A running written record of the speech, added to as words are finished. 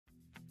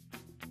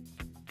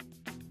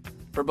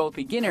For both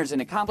beginners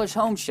and accomplished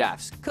home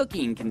chefs,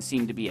 cooking can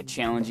seem to be a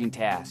challenging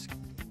task.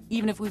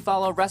 Even if we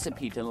follow a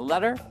recipe to the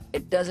letter,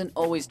 it doesn't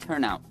always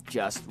turn out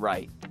just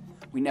right.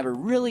 We never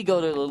really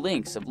go to the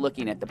lengths of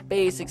looking at the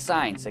basic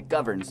science that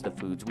governs the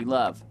foods we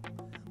love.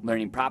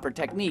 Learning proper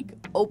technique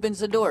opens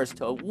the doors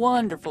to a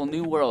wonderful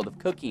new world of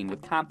cooking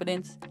with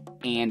confidence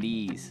and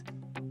ease.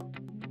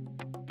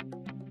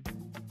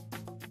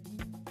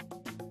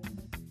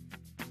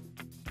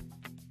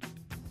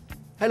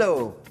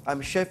 Hello,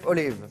 I'm Chef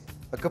Olive.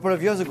 A couple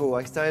of years ago,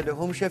 I started a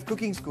home chef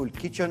cooking school,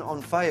 Kitchen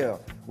on Fire,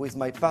 with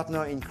my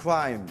partner in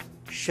crime,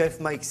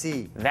 Chef Mike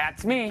C.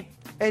 That's me.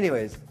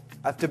 Anyways,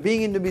 after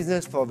being in the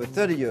business for over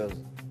 30 years,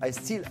 I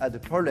still had a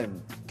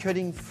problem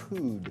cutting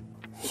food.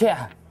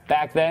 Yeah,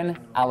 back then,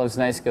 Olive's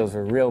knife skills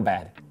were real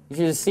bad. You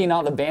should have seen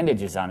all the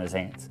bandages on his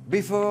hands.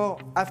 Before,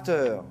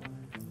 after.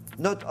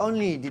 Not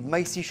only did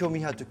Mike C show me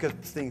how to cut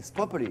things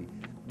properly,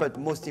 but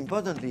most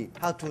importantly,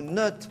 how to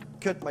not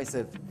cut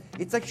myself.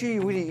 It's actually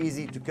really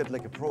easy to cut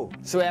like a pro.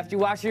 So after you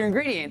wash your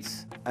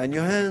ingredients, And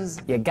your hands.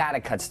 you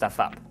gotta cut stuff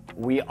up.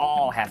 We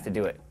all have to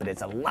do it, but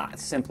it's a lot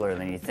simpler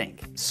than you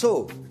think.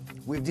 So,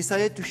 we've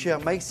decided to share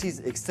Mike C's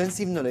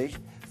extensive knowledge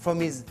from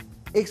his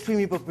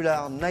extremely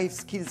popular knife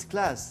skills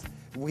class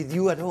with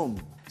you at home.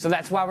 So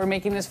that's why we're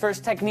making this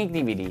first technique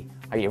DVD.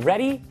 Are you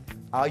ready?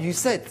 Are you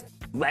set?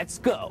 Let's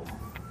go.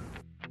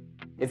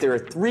 If there are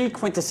 3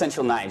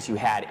 quintessential knives you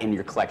had in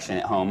your collection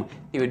at home,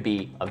 it would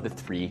be of the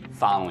 3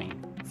 following.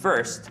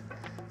 First,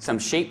 some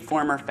shape,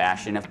 form, or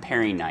fashion of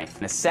paring knife.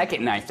 And the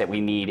second knife that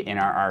we need in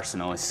our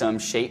arsenal is some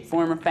shape,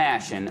 form, or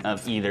fashion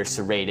of either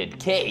serrated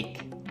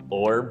cake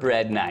or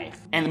bread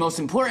knife. And the most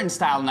important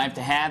style knife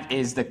to have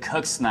is the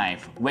cook's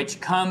knife,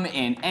 which come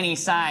in any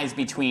size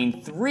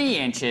between 3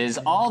 inches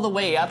all the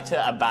way up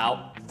to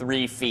about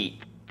 3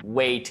 feet.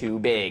 Way too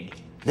big.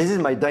 This is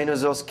my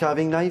dinosaur's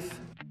carving knife.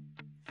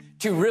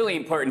 2 really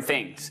important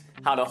things: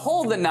 how to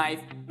hold the knife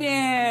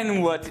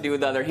and what to do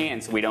with the other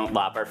hand so we don't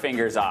lop our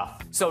fingers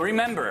off. So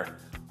remember,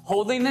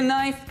 holding the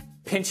knife,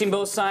 pinching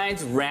both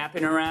sides,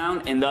 wrapping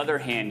around, and the other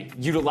hand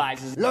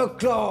utilizes Lock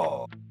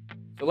claw.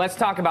 So let's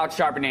talk about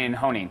sharpening and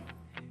honing.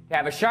 To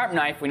have a sharp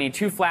knife, we need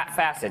 2 flat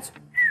facets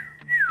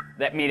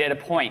that meet at a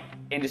point.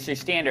 Industry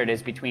standard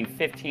is between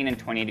 15 and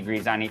 20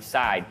 degrees on each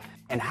side.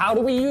 And how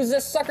do we use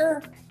this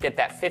sucker? Get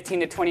that 15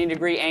 to 20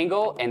 degree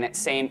angle and that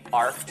same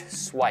arced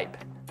swipe,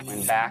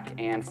 going back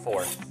and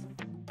forth.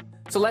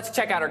 So let's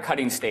check out our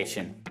cutting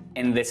station,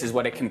 and this is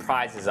what it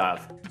comprises of.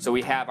 So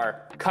we have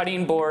our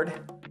cutting board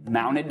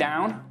mounted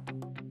down,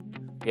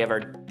 we have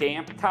our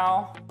damp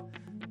towel,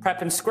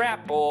 prep and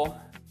scrap bowl,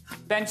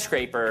 bench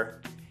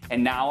scraper,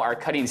 and now our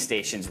cutting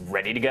station's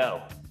ready to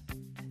go.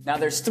 Now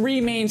there's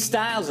 3 main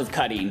styles of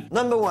cutting.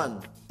 Number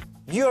 1,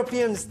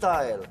 European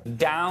style.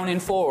 Down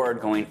and forward,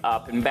 going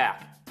up and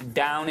back.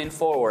 Down and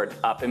forward,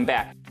 up and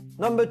back.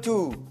 Number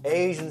 2,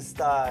 Asian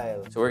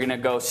style. So we're gonna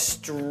go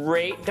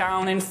straight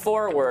down and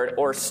forward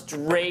or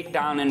straight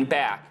down and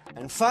back.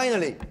 And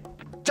finally,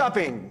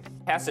 chopping.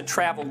 Has to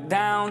travel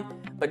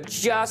down, but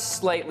just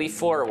slightly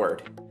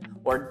forward,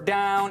 or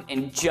down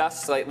and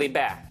just slightly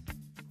back.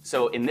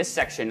 So in this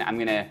section, I'm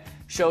gonna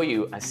show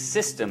you a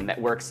system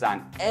that works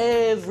on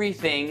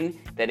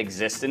everything that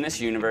exists in this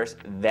universe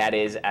that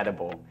is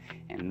edible.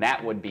 And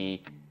that would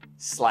be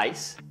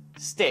slice,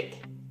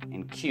 stick,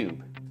 and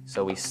cube.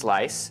 So we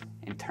slice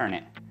and turn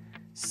it.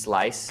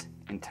 Slice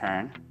and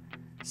turn,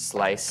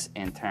 slice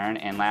and turn,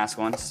 and last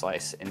one,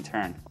 slice and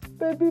turn.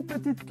 Baby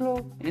petite claw.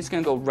 And it's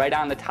gonna go right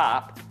on the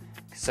top.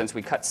 Since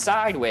we cut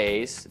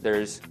sideways,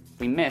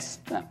 we miss,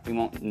 we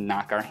won't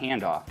knock our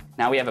hand off.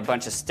 Now we have a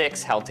bunch of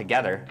sticks held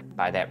together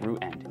by that root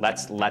end.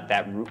 Let's let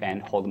that root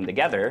end hold them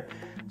together.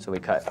 So we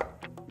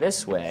cut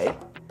this way,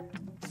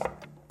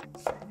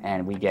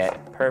 and we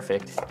get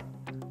perfect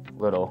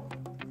little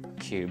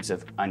cubes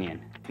of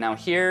onion. Now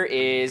here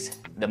is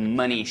the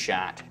money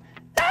shot.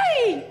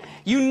 Hey!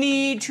 You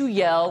need to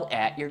yell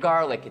at your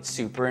garlic. It's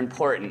super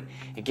important.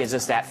 It gives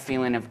us that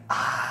feeling of,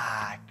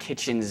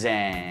 kitchen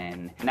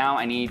zen. Now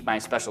I need my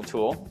special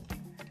tool,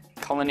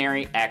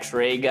 culinary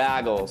X-ray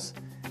goggles,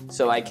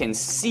 so I can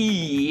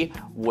see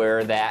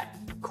where that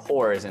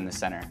core is in the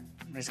center.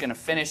 I'm just gonna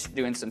finish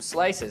doing some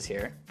slices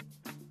here.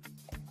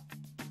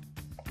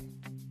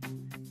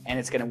 And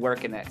it's gonna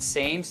work in that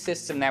same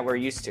system that we're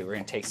used to. We're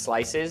gonna take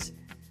slices,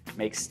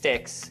 make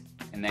sticks,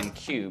 and then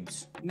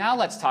cubes. Now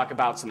let's talk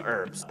about some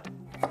herbs.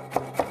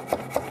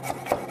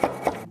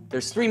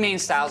 There's 3 main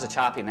styles of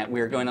chopping that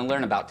we're going to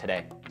learn about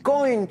today.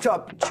 Coin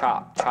chop.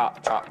 Chop,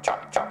 chop, chop,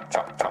 chop, chop,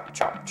 chop, chop,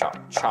 chop,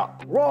 chop,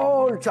 chop.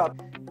 Roll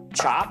chop.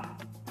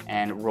 Chop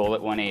and roll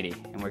at 180.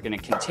 And we're gonna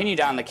continue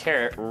down the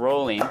carrot,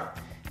 rolling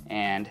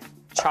and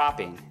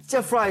chopping.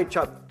 Stir fry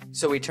chop.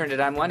 So we turned it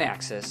on one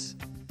axis.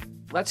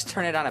 Let's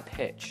turn it on a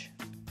pitch.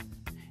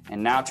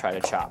 And now try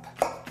to chop.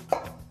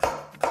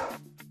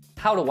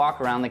 How to walk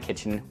around the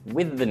kitchen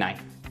with the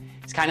knife.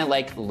 It's kind of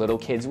like little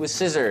kids with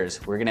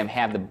scissors. We're gonna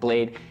have the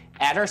blade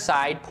at our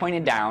side,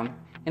 pointed down,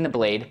 and the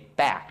blade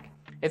back.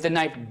 If the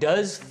knife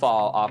does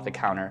fall off the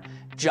counter,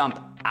 jump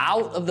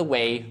out of the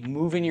way,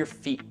 moving your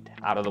feet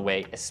out of the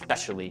way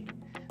especially.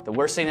 The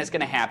worst thing that's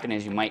gonna happen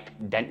is you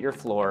might dent your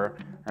floor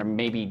or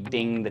maybe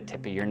ding the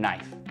tip of your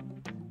knife.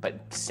 But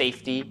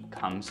safety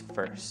comes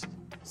first.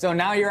 So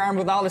now you're armed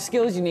with all the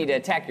skills you need to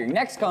attack your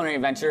next culinary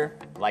adventure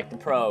like the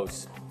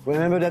pros.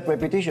 Remember that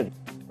repetition.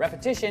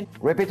 Repetition.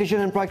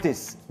 Repetition and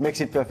practice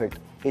makes it perfect.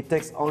 It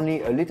takes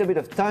only a little bit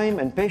of time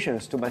and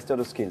patience to master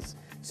the skills.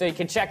 So you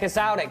can check us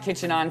out at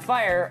Kitchen on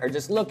Fire or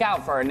just look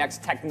out for our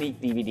next technique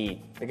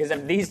DVD. Because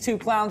if these two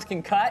clowns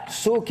can cut,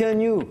 So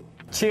can you.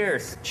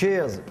 cheers.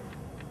 Cheers.